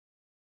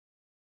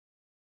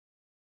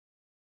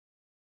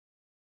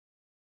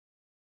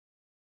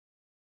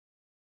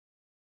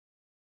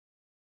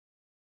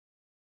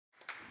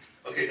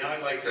Okay, now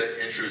I'd like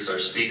to introduce our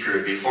speaker.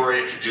 Before I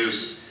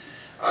introduce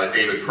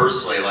David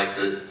personally, I'd like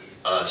to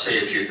say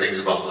a few things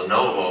about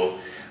Lenovo.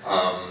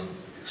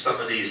 Some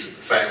of these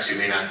facts you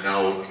may not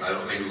know.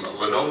 I mean,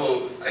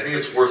 Lenovo, I think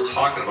it's worth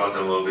talking about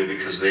them a little bit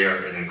because they are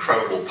an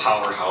incredible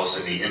powerhouse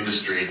in the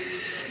industry,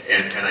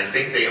 and I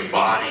think they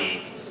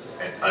embody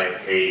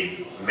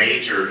a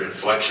major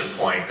inflection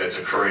point that's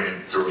occurring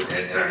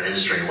in our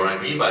industry. And what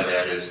I mean by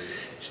that is,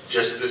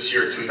 just this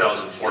year,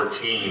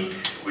 2014,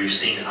 we've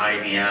seen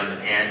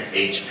IBM and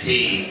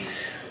HP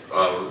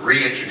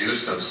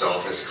reintroduce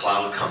themselves as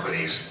cloud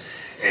companies.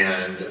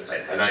 And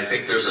I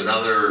think there's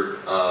another,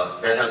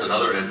 that has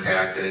another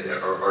impact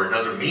or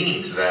another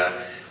meaning to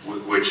that,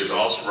 which is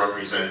also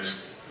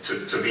represents,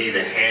 to me,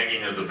 the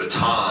handing of the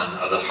baton,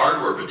 of the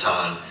hardware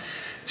baton,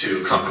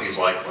 to companies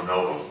like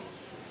Lenovo.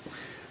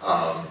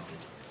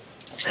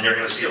 And you're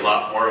going to see a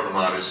lot more of them,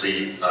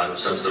 obviously,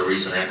 since the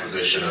recent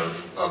acquisition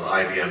of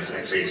IBM's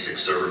x86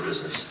 server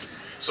business.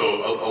 So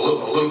a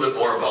little bit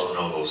more about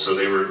Lenovo. So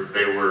they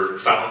were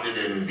founded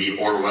in the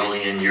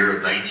Orwellian year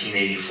of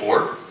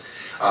 1984.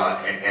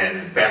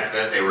 And back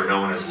then they were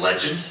known as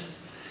Legend.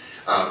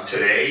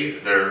 Today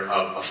they're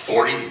a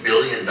 $40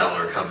 billion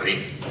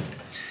company,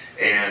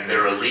 and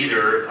they're a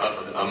leader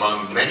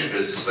among many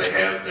businesses they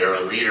have. They're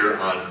a leader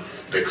on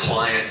the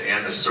client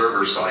and the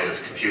server side of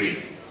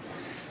computing.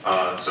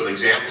 Some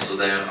examples of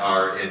that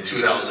are in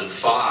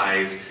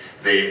 2005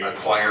 they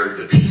acquired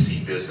the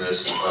PC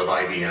business of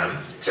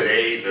IBM.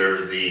 Today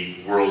they're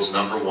the world's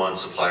 #1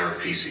 supplier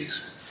of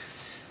PCs.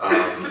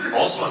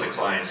 Also on the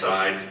client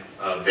side,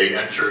 they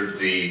entered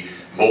the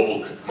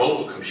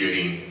mobile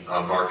computing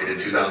market in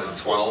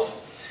 2012.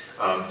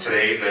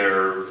 Today,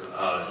 they're,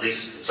 at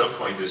least at some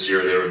point this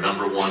year, they were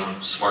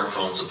 #1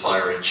 smartphone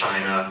supplier in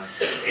China,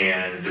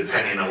 and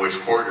depending on which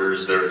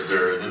quarters,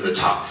 they're in the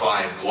top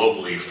 5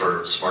 globally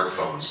for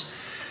smartphones.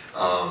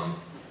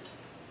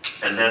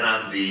 And then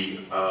on the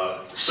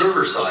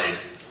server side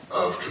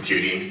of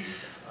computing,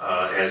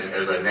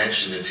 as I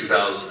mentioned,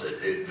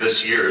 in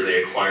this year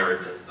they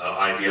acquired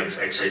IBM's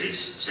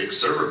x86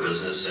 server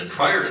business, and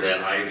prior to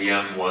that,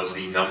 IBM was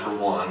the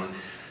 #1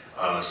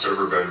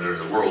 server vendor in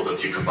the world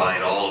if you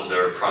combine all of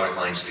their product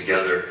lines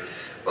together.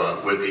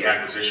 But with the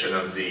acquisition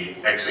of the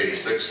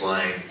x86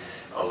 line,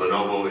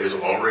 Lenovo is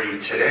already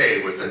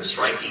today within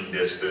striking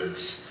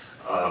distance,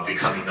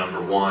 becoming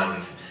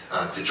 #1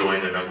 to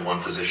join the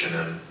 #1 position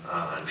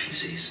on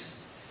PCs.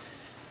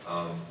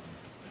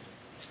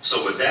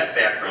 So with that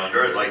background,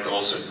 I'd like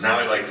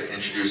to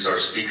introduce our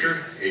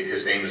speaker.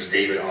 His name is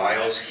David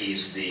Iles.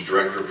 He's the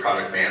Director of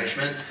Product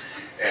Management.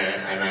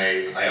 And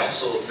I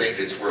also think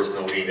it's worth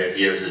noting that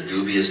he has the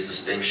dubious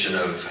distinction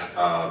of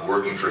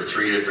working for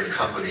 3 different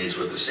companies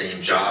with the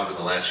same job in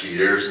the last few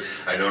years.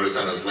 I noticed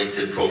on his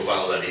LinkedIn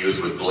profile that he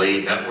was with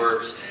Blade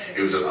Networks,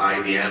 he was at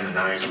IBM, and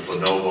now he's with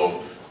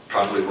Lenovo,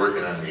 probably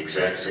working on the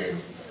exact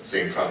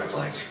same product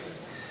lines.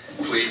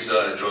 Please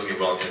join me in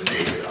welcoming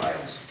David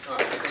Iles.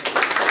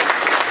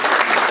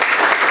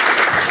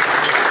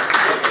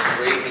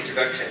 Great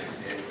introduction.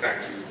 In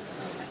fact,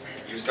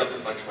 you used up a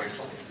bunch of my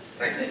slides.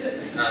 Thanks.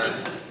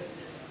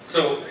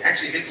 So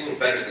actually, it gets a little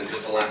better than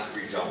just the last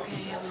 3 jobs.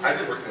 I've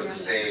been working with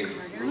the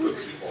same group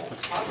of people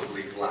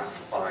probably for the last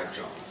 5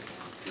 jobs.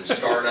 From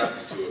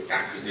startup to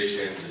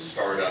acquisition to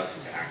startup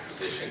to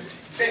acquisition.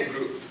 Same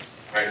group,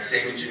 right?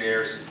 Same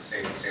engineers,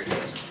 same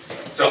folks.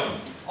 So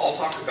I'll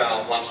talk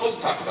about, well, I'm supposed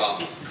to talk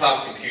about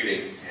cloud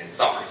computing and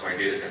software-defined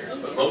data centers,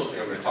 but mostly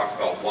I'm going to talk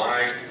about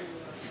why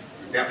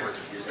network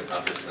isn't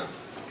up to snuff.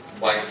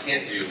 Why you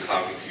can't do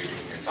cloud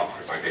computing and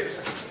software-defined data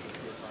centers.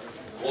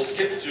 We'll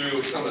skip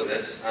through some of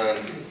this.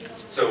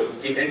 So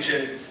you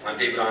mentioned I'm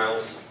David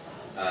Iles.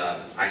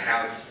 I'm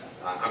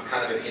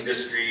kind of an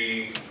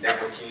industry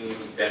networking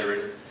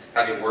veteran,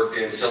 having worked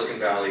in Silicon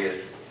Valley at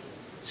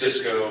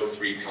Cisco,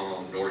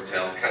 3Com,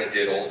 Nortel, kind of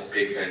did all the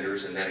big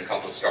vendors, and then a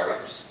couple of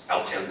startups,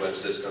 Altium Web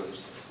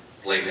Systems,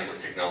 Blade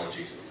Network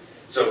Technologies.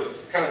 So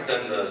kind of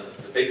done the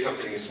big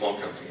companies, small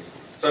companies.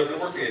 So I've been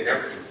working in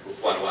networking for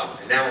quite a while,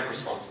 and now I'm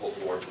responsible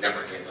for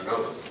networking at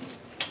Lenovo.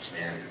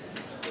 And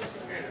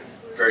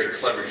a very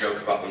clever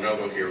joke about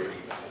Lenovo here, but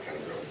he kind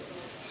of ruined it.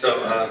 So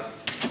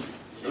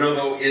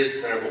Lenovo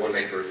is the #1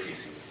 maker of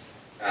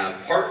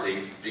PCs,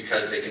 partly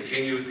because they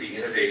continued the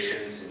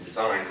innovations and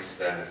designs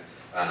that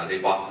they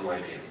bought from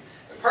IBM,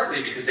 and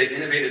partly because they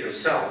innovated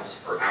themselves,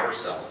 or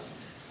ourselves,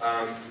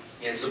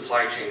 in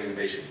supply chain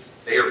innovation.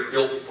 They are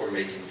built for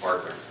making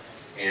hardware,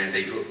 and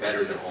they do it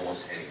better than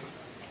almost anyone.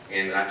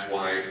 And that's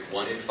why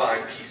 1 in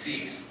 5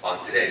 PCs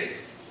bought today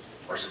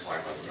are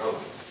supplied by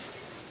Lenovo.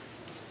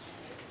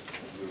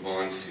 Move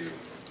on to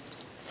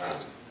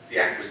the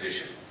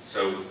acquisition.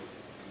 So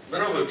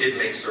Lenovo did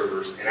make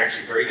servers, and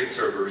actually very good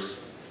servers,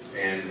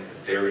 and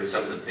they're in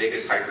some of the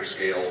biggest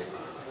hyperscale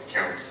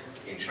accounts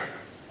in China.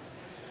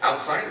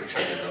 Outside of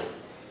China, though,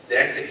 the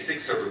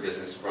x86 server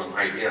business from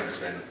IBM has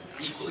been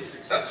equally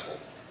successful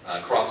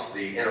across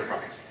the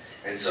enterprise.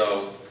 And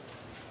so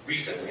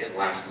recently, in the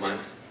last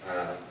month,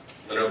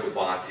 Lenovo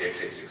bought the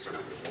x86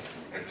 server business.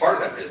 And part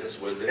of that business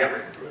was the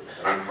networking group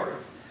that I'm part of.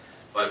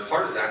 But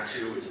part of that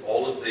too is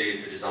all of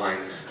the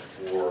designs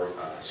for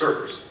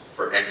servers,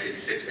 for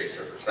x86-based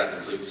servers. That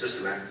includes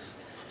System X,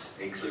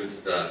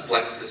 includes the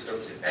flex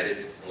systems,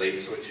 embedded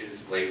blade switches,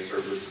 blade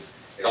servers.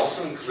 It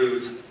also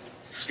includes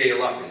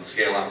scale-up and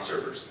scale-out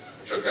servers,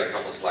 which I've got a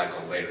couple slides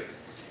on later.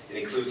 It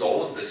includes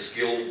all of the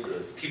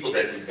skilled people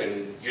that have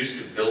been used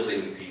to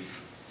building these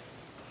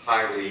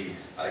highly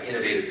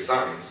innovative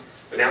designs,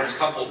 but now it's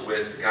coupled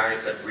with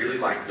guys that really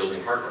like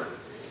building hardware.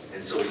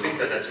 And so we think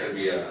that that's going to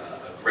be a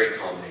great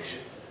combination.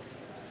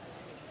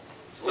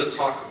 So let's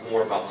talk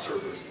more about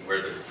servers and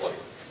where they're deployed.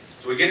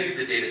 So we get into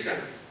the data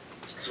center.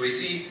 So we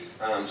see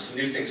some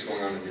new things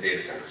going on in the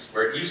data centers.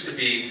 Where it used to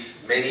be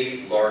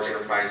many large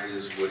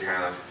enterprises would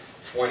have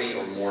 20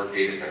 or more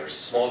data centers,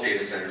 small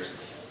data centers,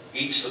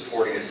 each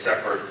supporting a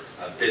separate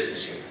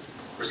business unit.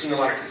 We're seeing a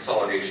lot of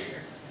consolidation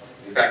there.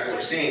 In fact, what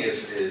we're seeing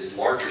is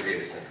larger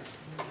data centers.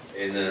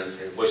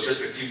 It was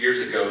just a few years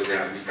ago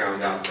that we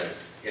found out that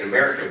in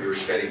America we were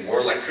spending more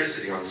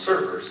electricity on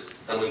servers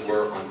than we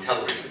were on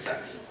television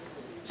sets.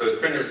 So it's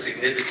been a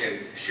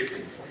significant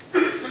shifting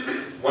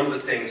point. One of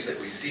the things that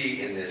we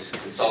see in this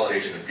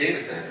consolidation of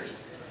data centers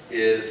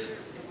is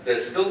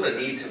there's still the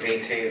need to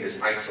maintain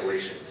this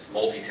isolation, this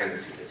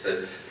multi-tenancy that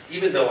says,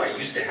 even though I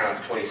used to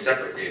have 20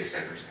 separate data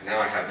centers, and now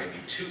I have maybe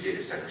 2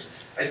 data centers,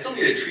 I still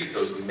need to treat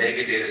those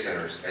mega data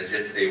centers as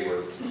if they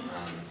were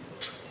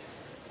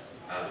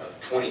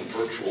 20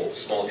 virtual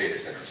small data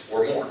centers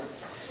or more.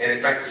 And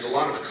in fact, there's a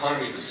lot of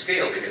economies of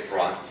scale that get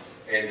brought,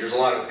 and there's a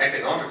lot of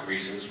economic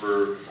reasons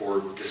for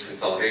this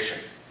consolidation.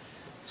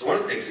 So one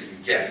of the things that you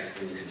get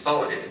when you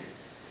consolidate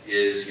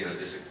is,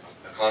 this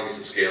economies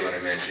of scale that I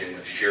mentioned,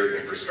 shared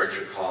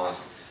infrastructure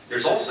cost.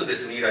 There's also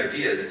this neat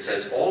idea that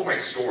says all my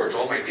storage,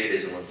 all my data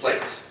is in one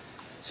place.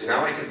 So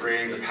now I can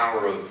bring the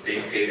power of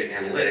big data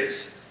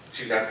analytics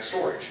to that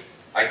storage.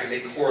 I can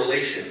make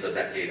correlations of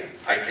that data.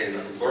 I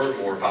can learn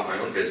more about my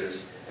own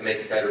business and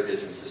make better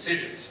business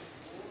decisions.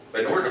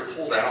 But in order to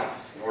pull that off,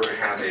 in order to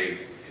have a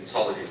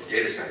consolidated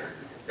data center,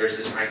 there's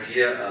this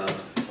idea of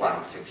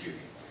cloud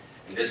computing.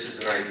 And this is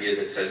an idea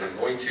that says I'm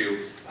going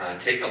to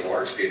take a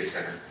large data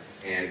center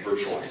and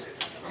virtualize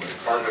it. I'm going to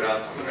carve it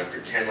up. I'm going to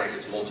pretend like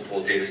it's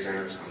multiple data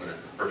centers. I'm going to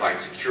provide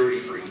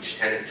security for each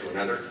tenant to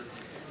another.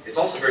 It's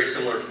also very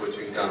similar to what's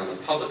being done on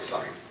the public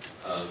side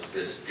of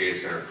this data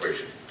center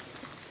equation.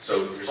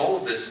 So there's all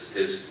of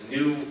this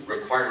new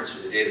requirements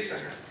for the data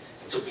center.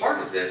 And so part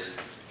of this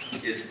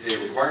is the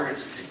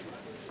requirements to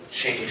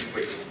change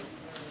quickly,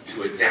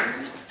 to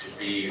adapt, to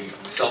be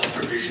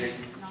self-provisioning,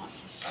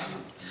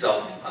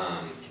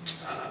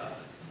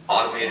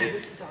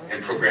 automated,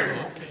 and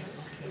programmable.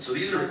 So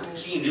these are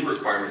key new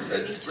requirements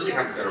that really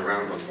haven't been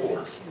around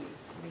before.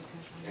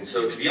 And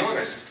so to be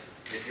honest,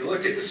 if you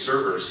look at the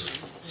servers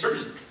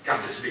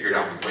got this figured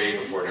out way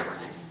before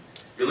networking.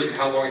 If you look at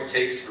how long it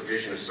takes to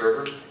provision a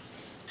server,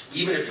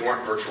 even if you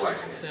aren't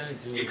virtualizing it,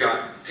 you've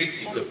got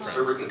Pixie, the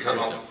server can come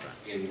up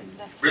in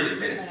really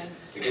minutes.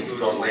 It can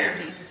boot on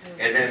LAN.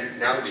 And then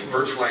now that we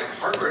virtualize the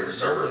hardware in the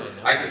server,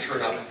 I can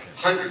turn up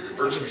hundreds of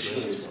virtual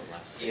machines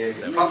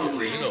in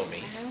probably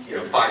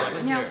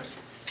 5 minutes.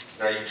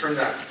 Now you turn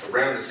that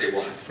around and say,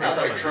 well, now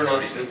that I turn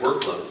on these new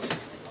workloads,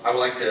 I would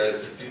like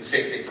to do the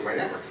same thing for my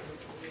networking.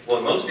 Well,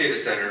 in most data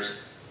centers,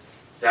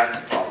 that's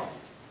a problem.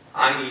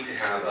 I need to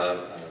have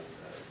a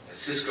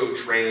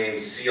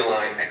Cisco-trained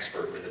CLI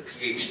expert with a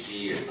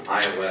PhD in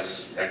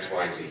iOS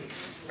XYZ.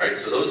 Right?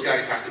 So those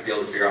guys have to be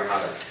able to figure out how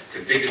to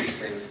configure these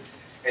things.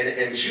 And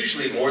it's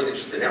usually more than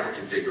just the network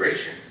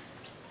configuration.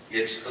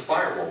 It's the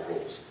firewall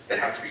rules that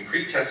have to be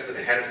pre-tested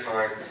ahead of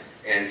time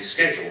and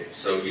scheduled.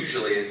 So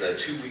usually it's a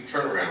 2-week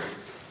turnaround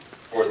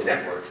for the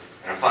network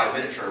and a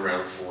 5-minute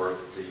turnaround for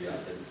the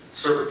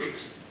server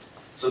piece.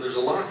 So there's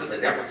a lot that the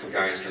networking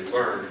guys can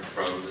learn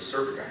from the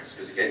server guys,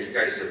 because again, you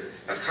guys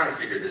have kind of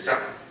figured this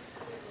out.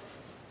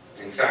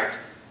 In fact,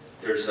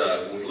 there's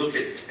when we look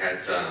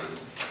at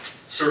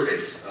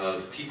surveys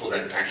of people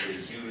that actually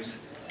use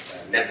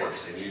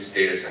networks and use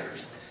data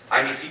centers,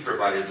 IBC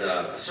provided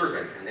a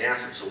survey, and they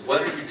asked them, so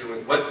what are you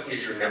doing, what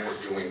is your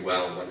network doing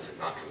well, and what is it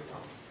not doing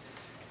well?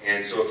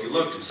 And so if you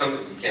look at some of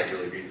them, you can't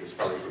really read this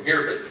probably from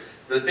here,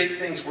 but the big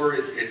things were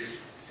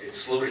it's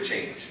slow to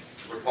change.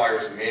 It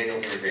requires manual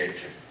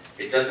intervention.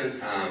 It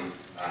doesn't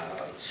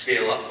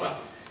scale up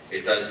well.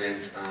 It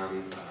doesn't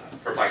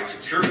provide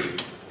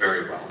security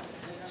very well.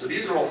 So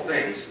these are all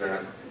things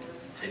that,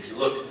 if you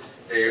look,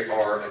 they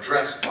are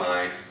addressed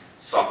by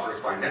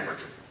software-defined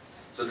networking.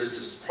 So there's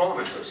this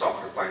promise of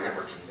software-defined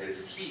networking that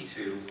is key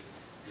to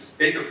this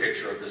bigger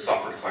picture of the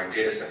software-defined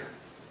data center.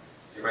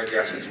 You might be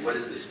asking, so what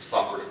is this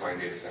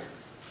software-defined data center?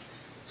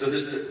 So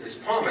there's this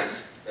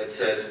promise that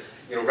says,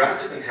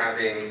 rather than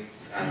having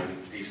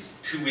these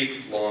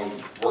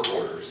 2-week-long work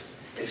orders,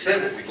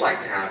 instead what we'd like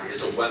to have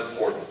is a web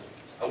portal,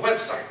 a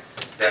website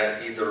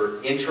that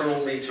either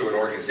internally to an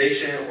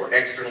organization or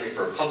externally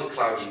for a public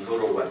cloud, you can go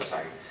to a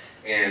website.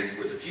 And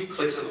with a few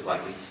clicks of a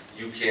button,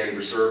 you can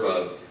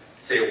reserve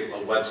say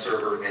a web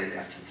server and an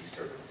FTP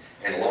server.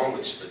 And along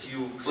with just a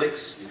few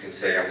clicks, you can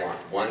say, I want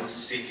 1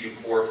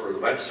 CPU core for the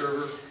web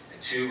server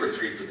and 2 or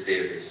 3 for the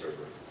database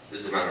server.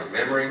 This is the amount of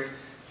memory.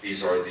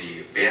 These are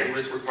the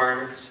bandwidth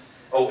requirements.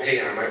 Oh, hey,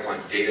 and I might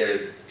want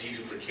data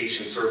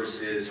deduplication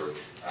services or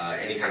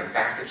any kind of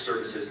backup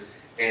services.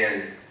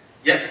 And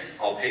yep,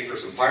 I'll pay for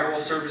some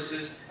firewall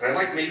services. And I'd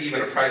like maybe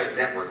even a private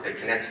network that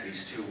connects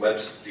these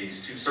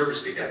two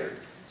servers together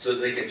so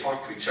that they can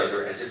talk to each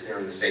other as if they're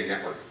in the same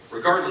network,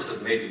 regardless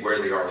of maybe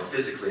where they are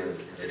physically in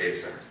the data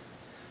center.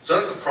 So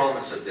that's the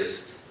promise of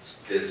this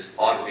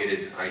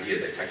automated idea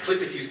that I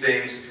click a few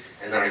things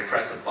and then I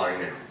press a buy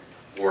now,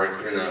 or I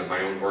put in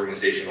my own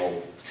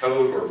organizational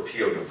code or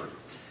PO number.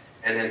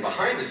 And then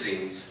behind the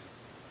scenes,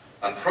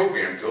 a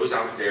program goes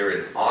out there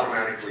and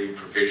automatically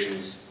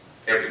provisions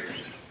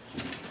everything,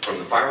 from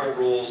the firewall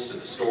rules to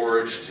the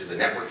storage to the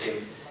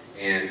networking,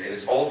 and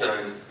it's all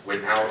done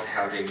without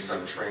having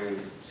some trained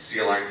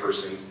CLI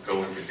person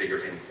go and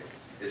configure anything.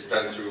 It's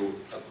done through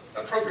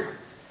a program,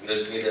 and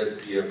there's need to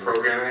be a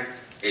programming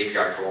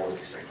API for all of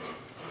these things.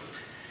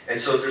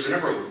 And so there's a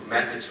number of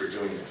methods for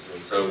doing this,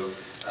 and so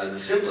the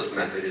simplest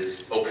method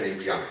is open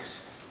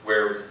APIs,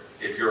 where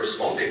if you're a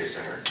small data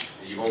center,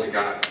 you've only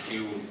got a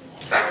few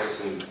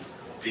thousand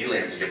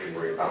VLANs you have to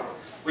worry about,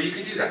 well, you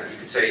could do that. You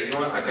could say, you know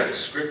what, I've got a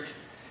script,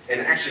 and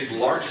actually the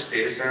largest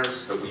data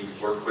centers that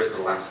we've worked with for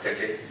the last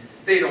decade,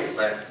 they don't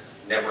let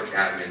network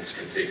admins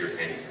configure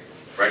anything,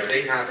 right?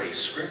 They have a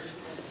script,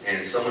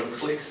 and someone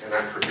clicks, and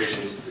that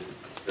provisions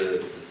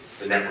the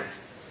network.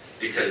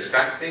 Because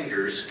fat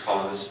fingers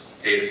cause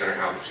data center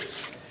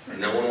outages, and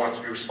no one wants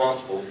to be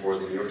responsible for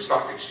the New York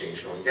Stock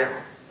Exchange going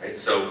down. Right?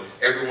 So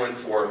everyone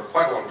for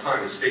quite a long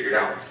time has figured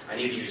out, I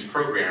need to use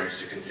programs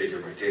to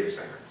configure my data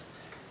center.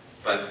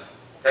 But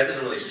that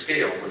doesn't really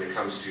scale when it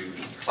comes to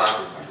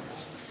cloud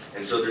environments.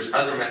 And so there's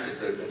other methods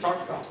that have been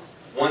talked about.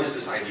 One is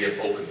this idea of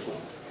open flow.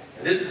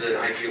 And this is an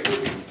idea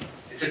where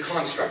it's a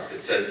construct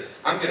that says,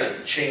 I'm going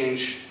to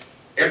change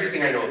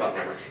everything I know about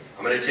networking.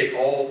 I'm going to take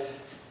all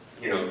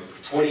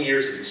 20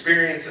 years of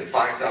experience and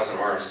 5,000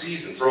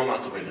 RFCs and throw them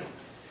out the window.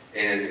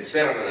 And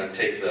instead I'm going to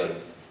take the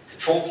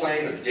control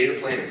plane and the data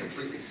plane and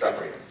completely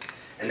separate them.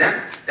 And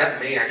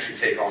that may actually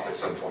take off at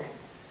some point.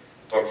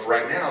 But for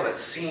right now, that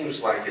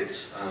seems like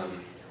it's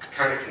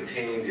kind of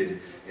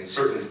contained in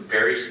certain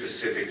very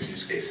specific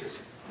use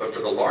cases. But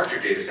for the larger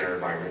data center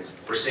environments,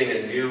 we're seeing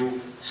a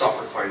new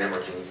software-defined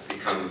networking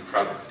become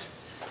prevalent.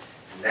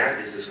 And that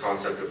is this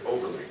concept of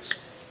overlays.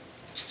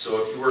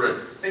 So if you were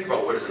to think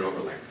about what is an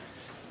overlay,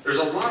 there's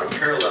a lot of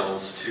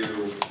parallels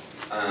to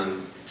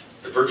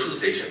the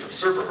virtualization of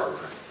server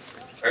hardware.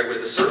 Right?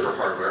 With the server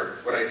hardware,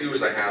 what I do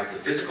is I have the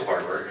physical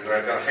hardware, and then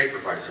I've got a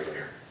hypervisor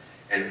layer.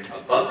 And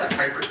above that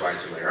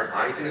hypervisor layer,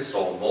 I can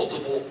install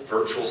multiple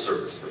virtual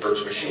servers, the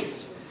virtual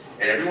machines.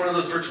 And every one of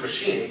those virtual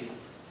machines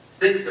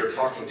think they're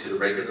talking to the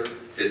regular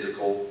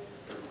physical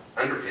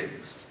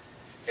underpinnings.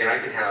 And I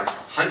can have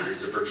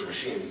hundreds of virtual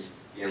machines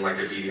in like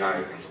a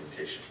VDI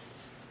implementation.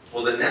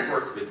 Well, the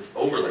network with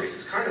overlays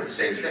is kind of the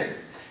same thing.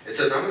 It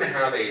says I'm going to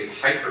have a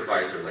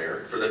hypervisor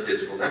layer for the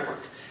physical network.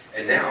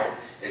 And now,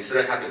 instead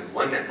of having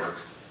one network,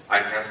 I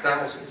can have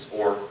thousands,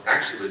 or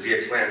actually with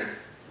VXLAN,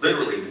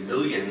 literally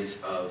millions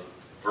of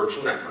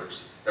virtual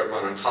networks that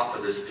run on top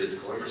of this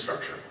physical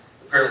infrastructure.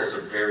 The parallels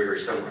are very,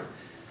 very similar.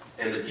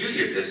 And the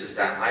beauty of this is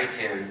that I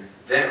can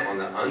then, on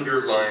the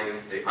underlay,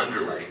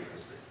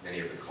 as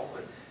many of them call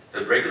it,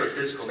 the regular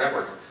physical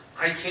network,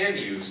 I can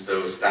use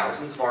those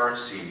thousands of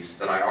RFCs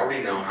that I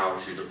already know how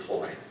to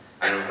deploy.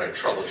 I know how to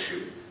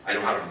troubleshoot. I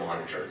know how to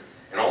monitor.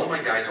 And all of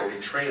my guys are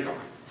already trained on.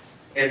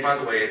 And by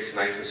the way, it's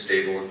nice and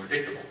stable and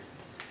predictable.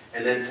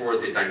 And then for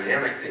the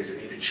dynamic things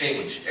that need to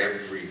change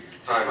every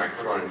time I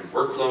put on a new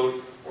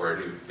workload or a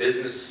new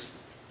business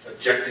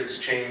objectives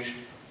change,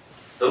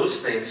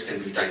 those things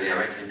can be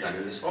dynamic and done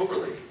in this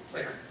overlay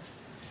layer.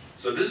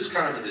 So this is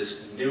kind of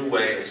this new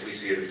way, as we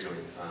see it, of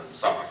doing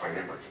software-defined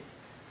networking.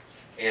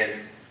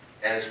 And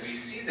as we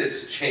see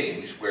this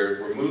change,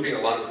 where we're moving a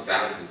lot of the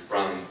value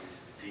from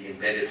the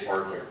embedded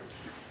hardware,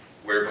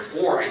 where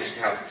before I used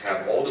to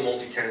have all the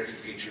multi-tenancy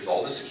features,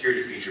 all the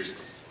security features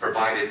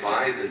provided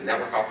by the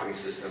network operating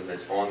system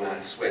that's on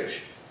that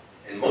switch.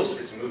 And most of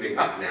it's moving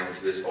up now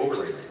into this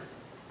overlay layer.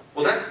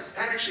 Well, that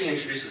actually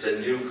introduces a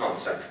new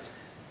concept.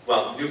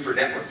 Well, new for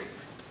networking.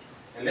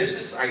 And there's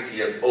this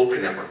idea of open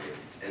networking.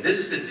 And this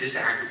is a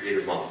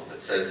disaggregated model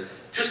that says,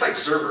 just like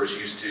servers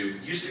used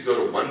to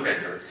go to one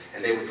vendor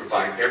and they would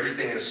provide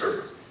everything in a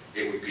server.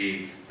 It would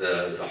be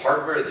the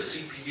hardware, the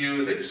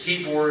CPU, the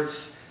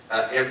keyboards,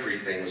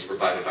 everything was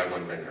provided by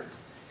one vendor.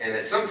 And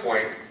at some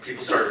point,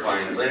 people started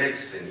buying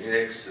Linux and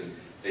Unix, and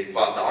they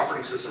bought the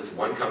operating system from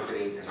one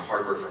company and the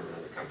hardware from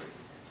another company.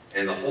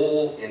 And the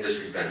whole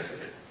industry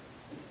benefited.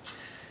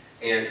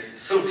 And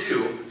so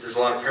too, there's a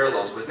lot of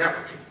parallels with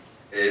networking.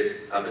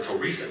 Up until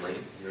recently,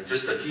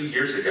 just a few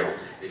years ago,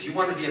 if you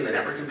wanted to be in the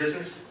networking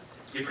business,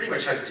 you pretty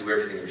much had to do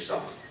everything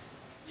yourself.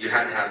 You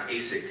had to have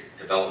ASIC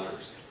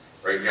developers,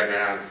 right? You had to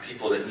have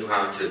people that knew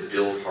how to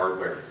build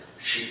hardware,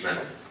 sheet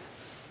metal,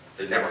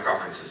 the network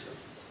operating system.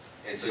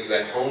 And so you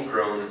had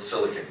homegrown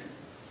silicon.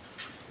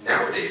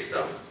 Nowadays,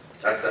 though,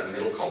 that's that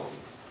middle column.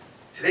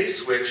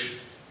 Today's switch,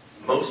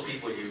 most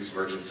people use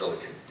merchant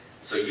silicon.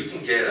 So you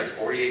can get a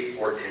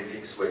 48-port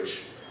 10-gig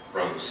switch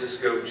from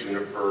Cisco,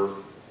 Juniper,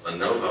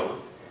 Lenovo,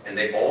 and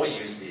they all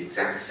use the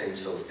exact same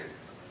silicon,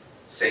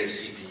 same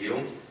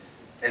CPU,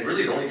 and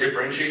really the only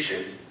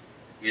differentiation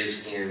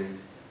is in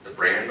the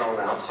brand on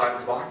the outside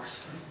of the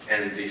box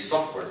and the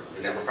software,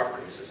 the network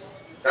operating system.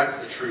 That's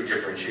the true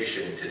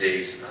differentiation in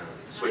today's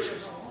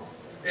switches.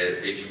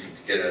 If you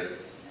get a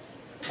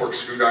torque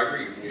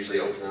screwdriver, you can usually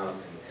open it up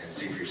and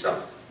see for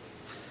yourself.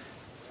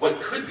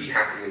 What could be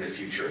happening in the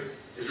future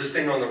is this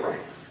thing on the right,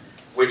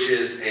 which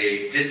is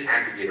a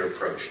disaggregator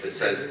approach that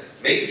says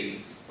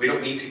maybe we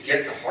don't need to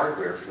get the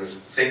hardware from the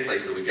same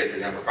place that we get the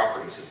network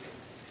operating system.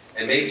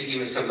 And maybe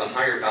even some of the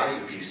higher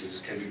value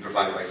pieces can be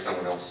provided by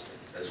someone else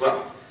as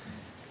well.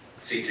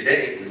 See,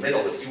 today, in the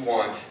middle, if you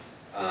want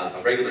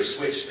a regular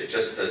switch that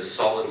just does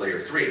solid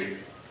layer 3,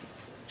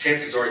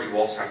 chances are you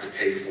also have to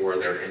pay for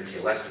their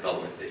MPLS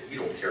development that you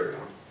don't care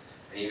about.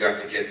 And you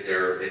have to get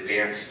their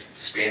advanced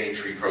spanning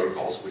tree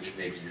protocols, which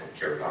maybe you don't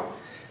care about,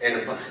 and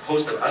a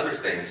host of other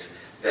things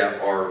that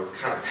are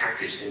kind of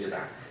packaged into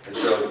that. And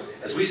so,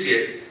 as we see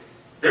it,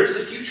 there's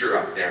a future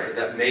out there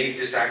that may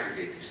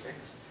disaggregate these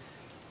things.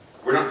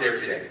 We're not there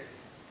today.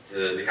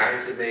 The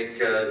guys that make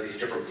these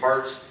different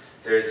parts,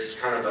 there's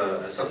kind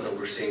of something that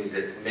we're seeing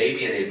that may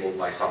be enabled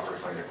by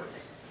software-defined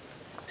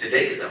networking.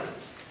 Today, though,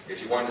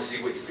 if you wanted to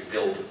see what you could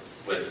build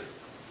with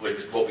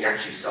what we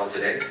actually sell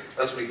today,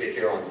 that's what we get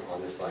here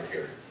on this slide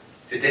here.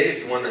 Today, if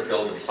you wanted to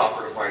build a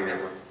software-defined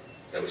network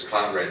that was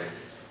cloud-ready,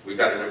 we've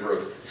got a number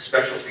of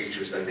special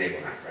features that enable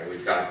that, right?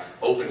 We've got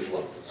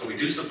OpenFlow. So we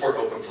do support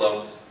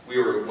OpenFlow. We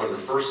were one of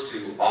the first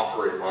to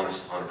offer it on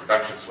a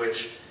production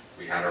switch.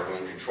 We had our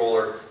own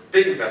controller,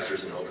 big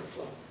investors in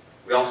OpenFlow.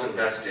 We also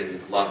invest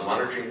in a lot of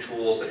monitoring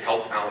tools that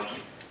help out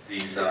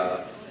these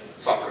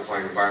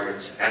software-defined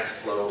environments,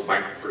 S-Flow,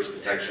 microburst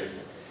detection.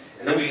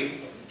 And then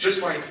we,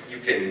 just like you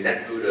can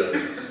net boot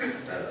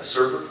a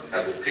server,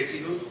 have a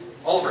Pixie boot,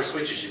 all of our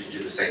switches you can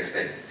do the same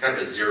thing, kind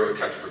of a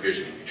zero-touch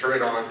provisioning. You turn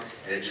it on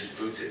and it just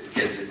boots it,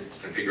 gets its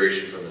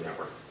configuration from the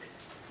network.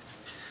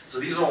 So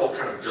these are all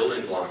kind of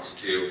building blocks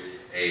to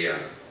a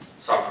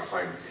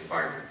software-defined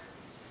environment.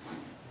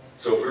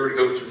 So if we were to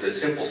go through the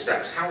simple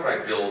steps, how would I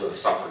build a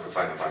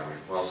software-defined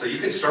environment? Well, so you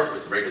can start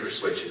with regular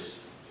switches.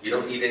 You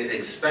don't need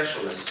anything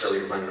special necessarily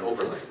to run an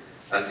overlay.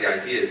 That's the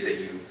idea, is that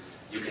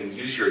you can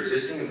use your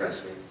existing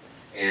investment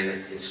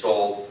and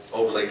install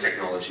overlay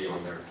technology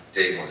on there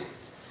day one.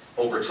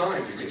 Over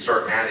time, you can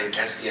start adding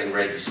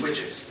SDN-ready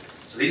switches.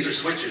 So these are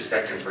switches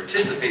that can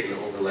participate in the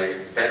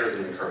overlay better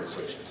than the current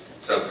switches.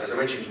 So as I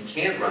mentioned, you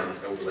can run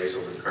overlays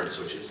over the current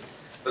switches,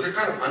 but they're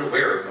kind of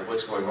unaware of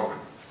what's going on.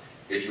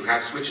 If you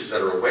have switches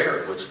that are aware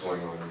of what's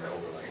going on in the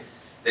overlay,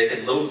 they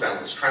can load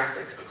balance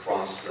traffic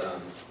across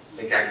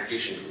link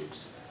aggregation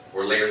groups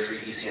or layer 3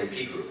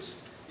 ECMP groups.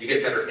 You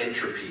get better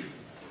entropy,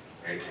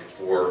 right,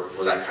 for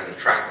that kind of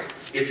traffic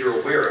if you're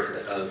aware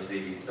of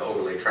the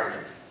overlay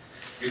traffic.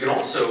 You can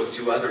also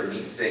do other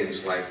neat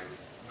things like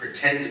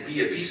pretend to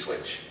be a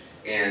vSwitch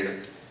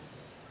and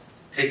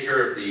take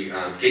care of the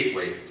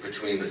gateway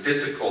between the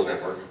physical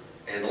network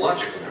and the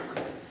logical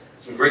network.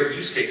 Some great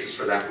use cases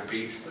for that would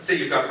be, let's say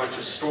you've got a bunch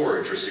of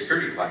storage or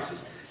security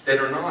devices that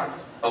are not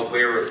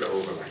aware of the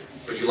overlay,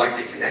 but you like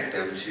to connect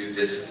them to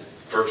this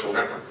virtual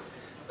network.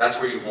 That's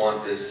where you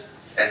want this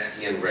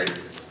SDN-ready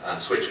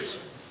switches.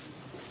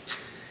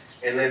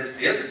 And then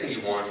the other thing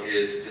you want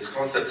is this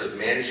concept of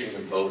managing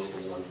them both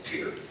from one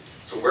tier.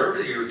 So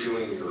wherever you're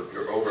doing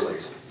your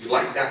overlays, you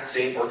like that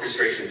same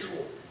orchestration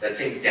tool, that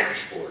same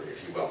dashboard,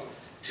 if you will,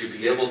 to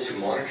be able to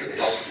monitor the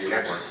health of your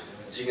network.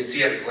 So you can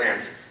see at a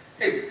glance,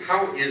 hey,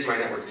 how is my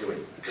network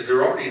doing? Because they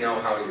already know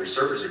how your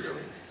servers are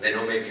doing. They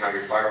know maybe how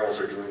your firewalls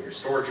are doing, your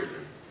storage are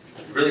doing.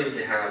 You really need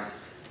to have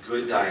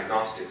good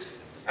diagnostics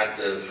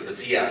for the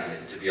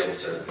vAdmin to be able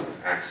to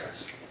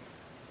access.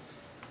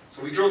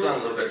 So we drilled down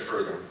a little bit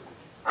further.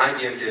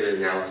 IBM did an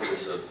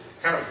analysis of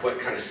kind of what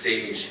kind of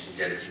savings you can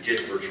get if you did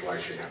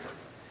virtualize your network.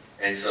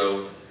 And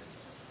so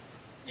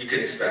you can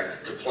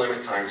expect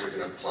deployment times are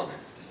going to plummet.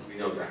 We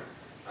know that.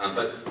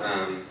 But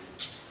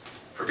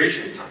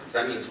provisioning times,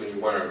 that means when you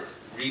want to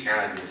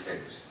re-add new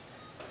things.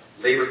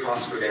 Labor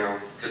costs go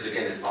down because,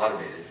 again, it's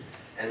automated.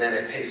 And then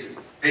it pays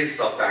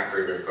itself back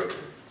very, very quickly.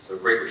 So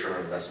great return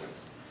on investment.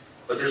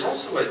 But there's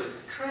also a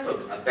kind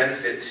of a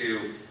benefit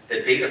to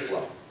the data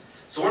flow.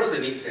 So one of the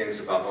neat things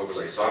about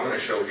overlays, so I'm going to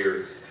show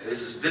here,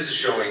 this is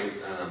showing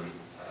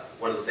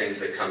one of the things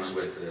that comes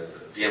with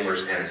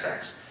VMware's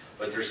NSX.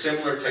 But there's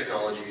similar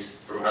technologies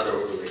from other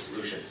overlay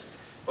solutions.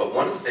 But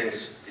one of the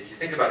things, if you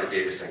think about a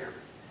data center,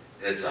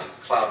 it's a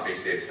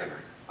cloud-based data center.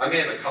 I may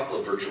have a couple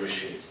of virtual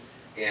machines,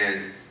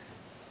 and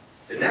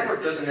the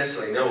network doesn't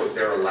necessarily know if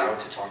they're allowed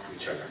to talk to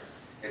each other.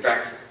 In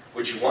fact,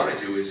 what you want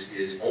to do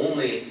is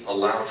only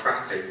allow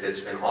traffic that's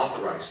been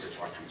authorized to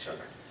talk to each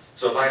other.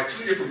 So if I have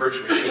two different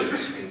virtual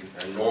machines in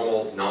a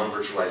normal,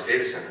 non-virtualized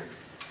data center,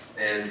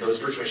 and those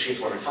virtual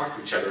machines want to talk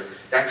to each other,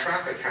 that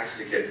traffic has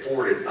to get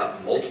forwarded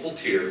up multiple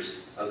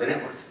tiers of the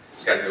network.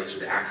 It's got to go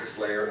through the access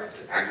layer, up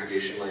to the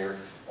aggregation layer,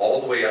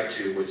 all the way up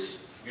to what's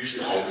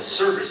usually called the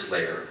service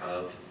layer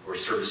of, or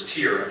service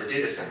tier of the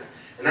data center.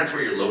 And that's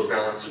where your load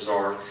balancers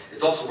are.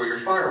 It's also where your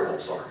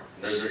firewalls are.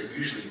 And those are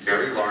usually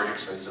very large,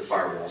 expensive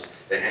firewalls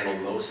that handle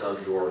most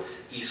of your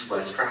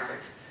east-west traffic.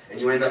 And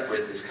you end up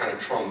with this kind of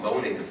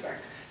tromboning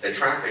effect. That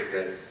traffic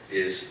that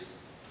is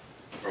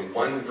from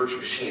one virtual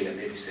machine that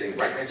may be sitting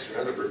right next to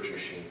another virtual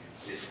machine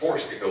is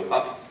forced to go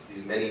up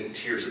these many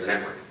tiers of the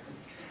network,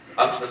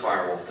 up to the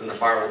firewall. Then the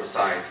firewall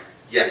decides,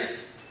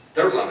 yes,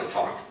 they're allowed to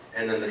talk,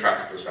 and then the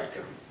traffic goes back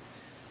down.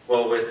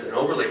 Well, with an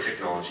overlay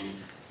technology,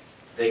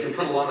 they can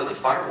put a lot of the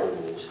firewall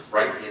rules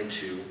right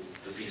into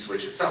the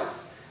vSwitch itself.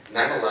 And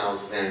that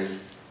allows then,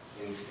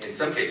 in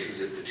some cases,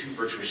 if the two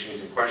virtual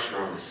machines in question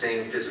are on the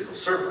same physical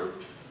server,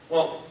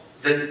 well,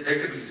 then there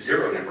could be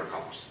zero network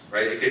hops,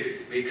 right? It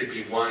could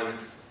be one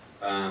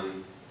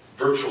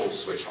virtual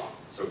switch hop,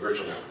 so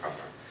virtual network hop.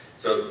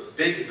 So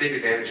big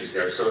advantages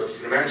there. So if you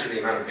can imagine the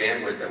amount of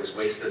bandwidth that was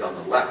wasted on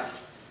the left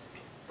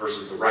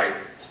versus the right,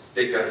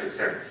 big benefits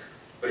there.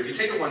 But if you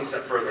take it one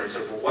step further and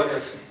say, well, what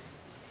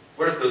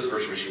if those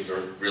virtual machines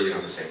aren't really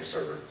on the same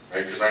server,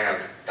 right? Because I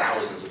have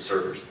thousands of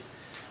servers.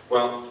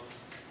 Well,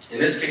 in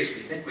this case,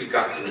 we think we've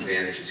got some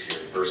advantages here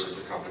versus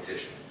the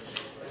competition.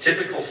 A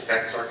typical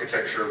FEX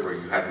architecture where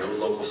you have no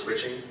local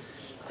switching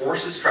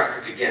forces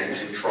traffic again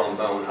to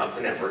trombone up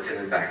the network and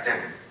then back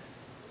down.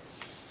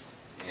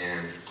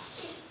 And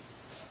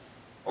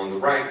on the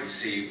right, you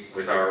see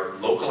with our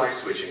localized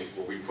switching,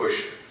 where we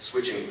push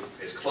switching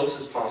as close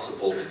as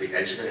possible to the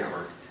edge of the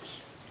network,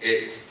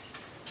 it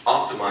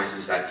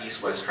optimizes that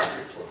east-west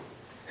traffic flow.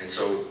 And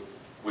so,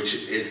 which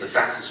is the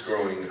fastest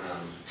growing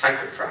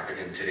type of traffic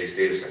in today's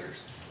data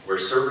centers, where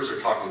servers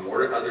are talking more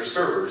to other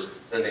servers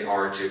than they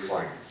are to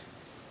clients.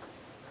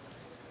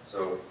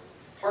 So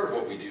part of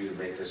what we do to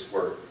make this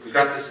work, we've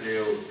got this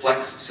new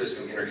Flex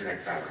System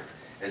Interconnect Fabric.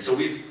 And so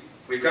we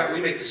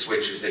make the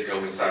switches that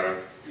go inside of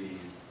the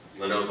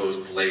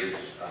Lenovo's Blade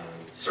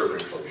server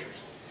enclosures.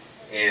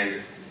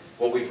 And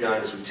what we've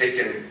done is we've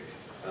taken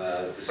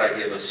this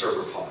idea of a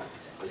server pod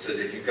that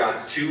says if you've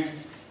got two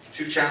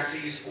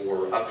chassis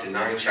or up to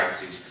 9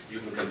 chassis, you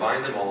can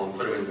combine them all and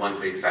put them in one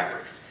big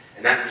fabric.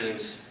 And that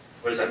means,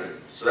 what does that mean?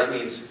 So that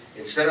means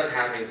instead of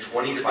having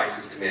 20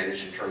 devices to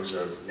manage in terms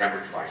of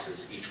network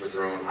devices, each with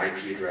their own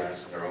IP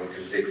address and their own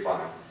config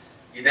file,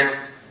 you now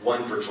have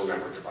one virtual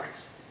network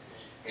device.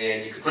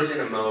 And you can put it in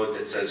a mode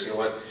that says, you know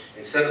what,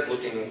 instead of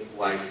looking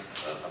like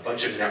a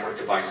bunch of network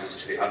devices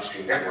to the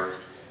upstream network,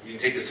 you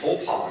can take this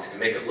whole pod and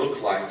make it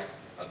look like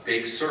a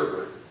big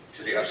server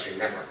to the upstream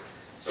network.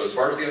 So as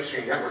far as the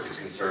upstream network is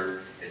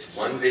concerned, it's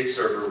one big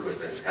server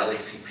with an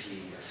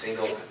LACP, a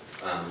single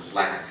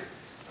lag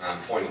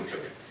pointing to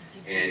it.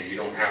 And you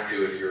don't have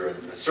to, if you're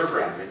a server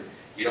admin,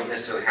 you don't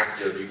necessarily have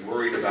to be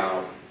worried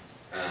about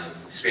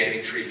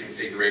spanning tree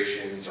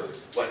configurations or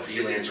what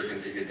VLANs are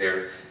configured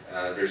there.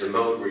 There's a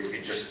mode where you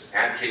can just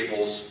add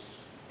cables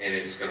and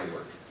it's going to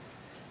work.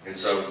 And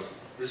so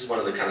this is one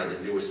of the kind of the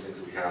newest things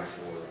that we have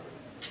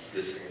for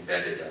this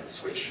embedded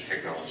switch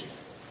technology.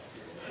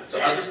 So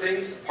other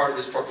things, part of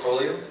this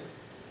portfolio,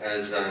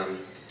 as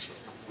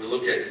we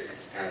look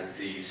at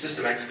the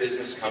System X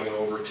business coming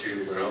over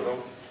to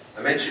Lenovo,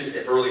 I mentioned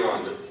early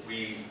on that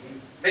we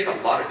make a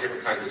lot of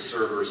different kinds of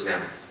servers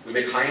now. We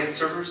make high-end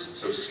servers,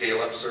 so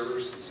scale-up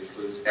servers. This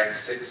includes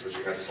X6, which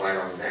we've got a slide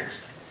on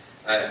next.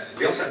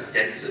 We also have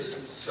dense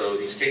systems, so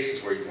these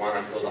cases where you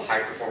want to build a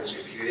high-performance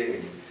computing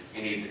and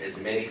you need as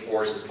many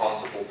cores as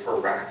possible per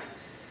rack.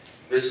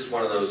 This is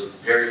one of those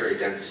very, very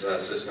dense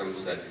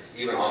systems that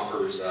even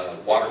offers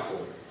water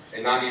cooling.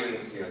 And not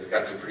even, they've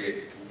got some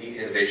pretty neat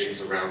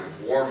innovations around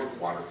warm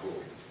water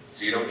cooling.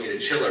 So you don't need a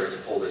chiller to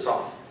pull this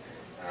off.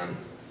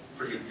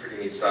 Pretty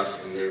neat stuff,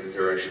 and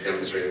they're actually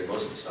demonstrating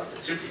most of the stuff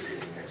at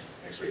Supercomputing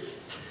next week.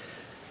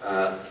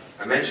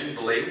 I mentioned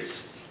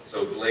blades.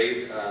 So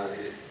blade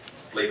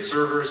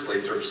servers,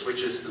 blade server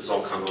switches, those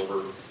all come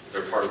over.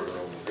 They're part of the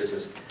normal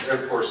business. And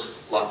of course,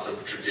 lots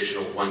of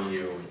traditional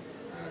 1U and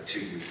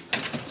 2U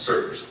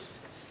servers.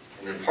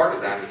 And then part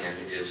of that, again,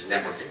 is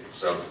networking.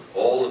 So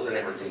all of the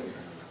networking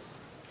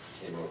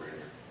came over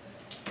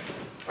here.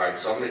 All right,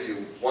 so I'm going to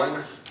do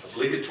one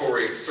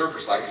obligatory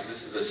server slide, because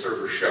this is a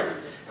server show.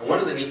 And one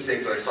of the neat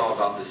things that I saw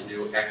about this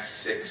new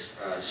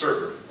X6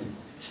 server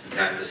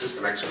that the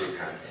System X group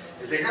had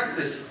is they have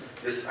this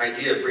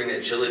idea of bringing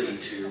agility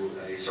to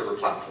a server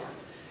platform.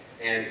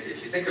 And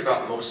if you think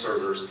about most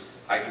servers,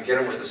 I can get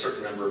them with a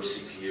certain number of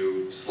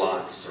CPU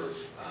slots or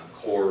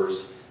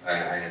cores,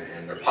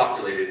 and they're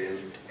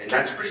populated, and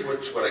that's pretty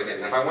much what I get.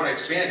 And if I want to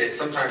expand it,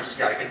 sometimes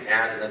I can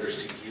add another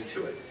CPU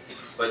to it.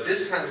 But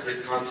this has the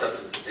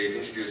concept that they've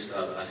introduced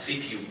of a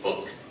CPU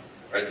book,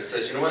 right? That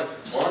says, you know what,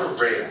 on a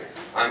rail,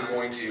 I'm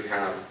going to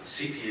have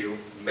CPU,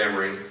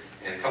 memory,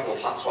 and a couple of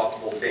hot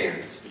swappable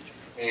fans,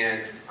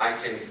 and I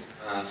can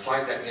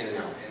slide that in and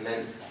out.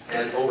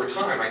 And over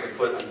time, I can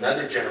put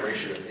another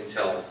generation of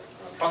Intel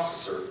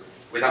processor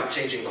without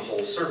changing the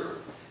whole server.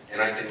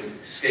 And I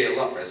can scale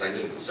up as I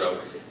need.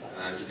 So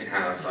you can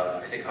have,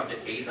 I think, up to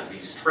 8 of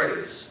these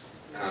trays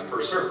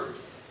per server.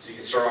 So you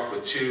can start off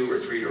with 2 or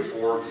 3 or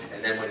 4,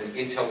 and then when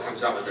Intel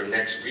comes out with their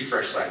next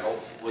refresh cycle,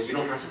 well, you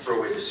don't have to throw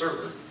away the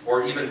server,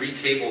 or even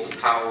recable the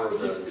power of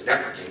the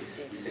networking.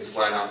 You can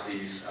slide out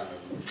these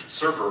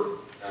server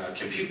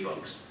compute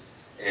bugs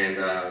and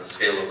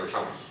scale over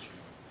time.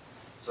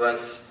 So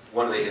that's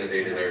one of the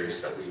innovative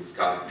areas that we've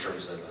got in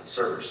terms of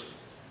servers.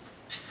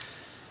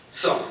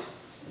 So,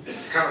 to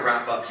kind of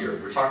wrap up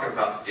here, we're talking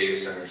about data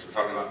centers, we're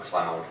talking about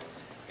cloud,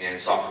 and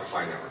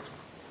software-defined network.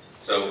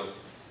 So,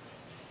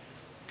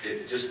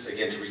 just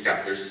again to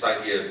recap, there's this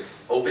idea of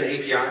open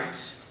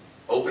APIs,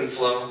 open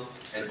flow,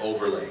 and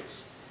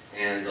overlays.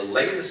 And the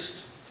latest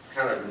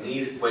kind of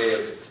neat way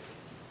of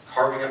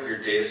carving up your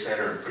data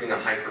center and putting a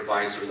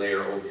hypervisor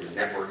layer over your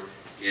network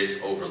is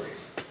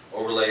overlays.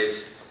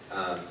 Overlays,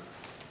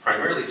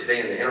 primarily today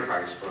in the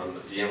enterprise from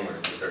VMware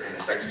with their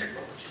NSX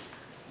technology.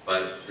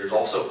 But there's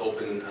also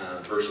open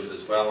versions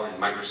as well, and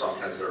Microsoft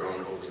has their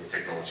own overlay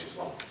technology as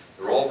well.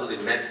 They're all really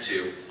meant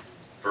to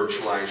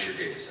virtualize your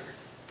data center.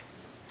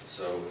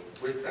 So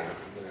with that,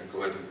 I'm going to go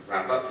ahead and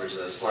wrap up. There's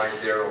a slide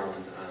there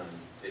on,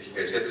 if you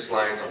guys get the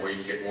slides, on where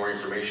you can get more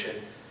information.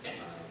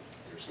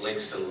 There's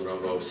links to the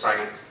Lenovo site,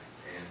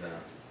 and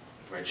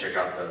you might check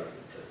out the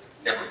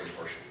networking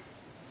portion.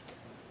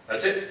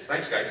 That's it.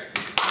 Thanks, guys.